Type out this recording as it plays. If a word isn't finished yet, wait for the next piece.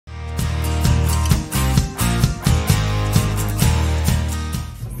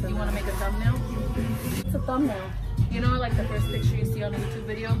thumbnail. You know, like the first picture you see on a YouTube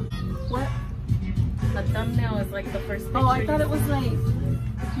video? What? A thumbnail is like the first picture. Oh, I thought it was like,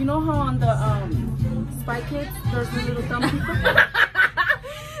 you know how on the Spy Kids, there's the little thumb people?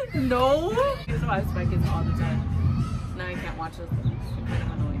 No. I used to watch Spy Kids all the time. Now I can't watch those things. It's kind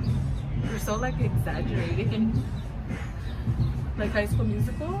of annoying. They're so like exaggerated. Like High School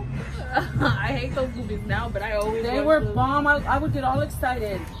Musical. I hate those movies now, but I always They were bomb. I would get all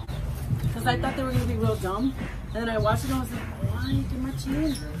excited because I thought they were gonna be real dumb. And then I watched it and I was like, why get my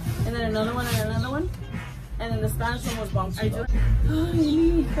chin? And then another one and another one. And then the Spanish one was bomb too.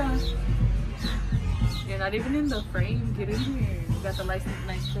 You're not even in the frame. Get in here. You got the nice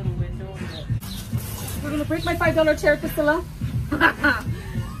little window. We're gonna break my $5 chair, Priscilla.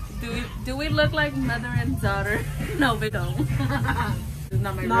 Do we look like mother and daughter? No, we don't. This is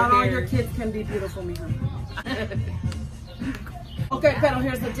not my Not real all hair. your kids can be beautiful, mija. Okay, pero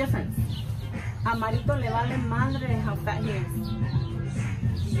here's the difference. A Marito le vale madre how fat he is.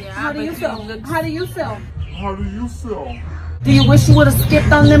 Yeah, How do you feel? How do you feel? How do you feel? Do you wish you would have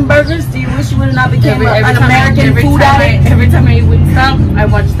skipped on them burgers? Do you wish you would have not became an American food addict? Every time I would stop, I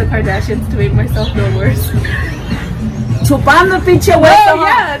watch the Kardashians to make myself feel worse. Chupando el pinche hueso. Oh,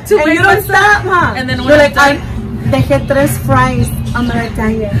 yeah, to and make you don't myself- stop, huh? And then when you're I'm like, done, dejé 3 fries. I'm gonna tell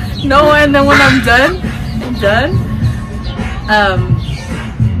you. no, and then when I'm done,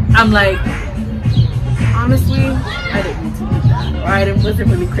 I'm like, honestly, I didn't need to eat that, or I wasn't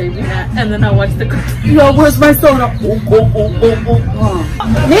really craving that. And then I watch the Yo, where's my soda?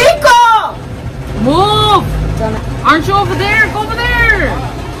 Nico! move. Aren't you over there? Go over there.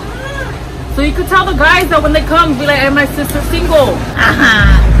 So you could tell the guys that when they come, be like, hey, my sister's single.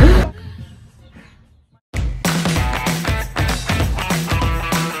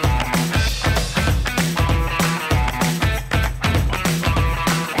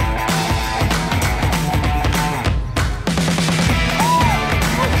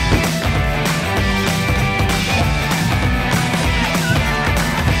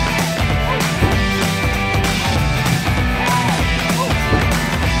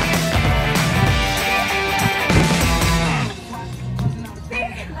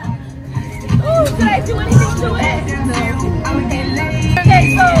 Did I do anything to it?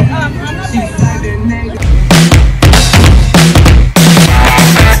 Okay, so I'm not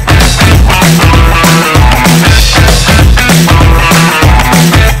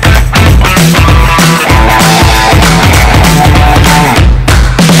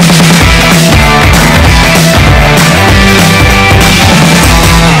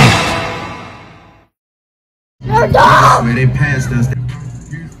You're dumb! Where they passed us.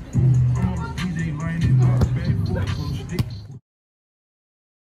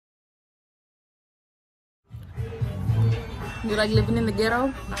 You like living in the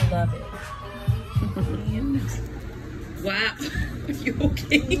ghetto? I love it. Wow. Are you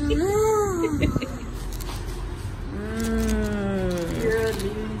okay?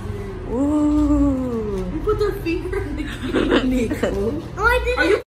 Ooh. You put their finger in the Nico. Oh, I didn't.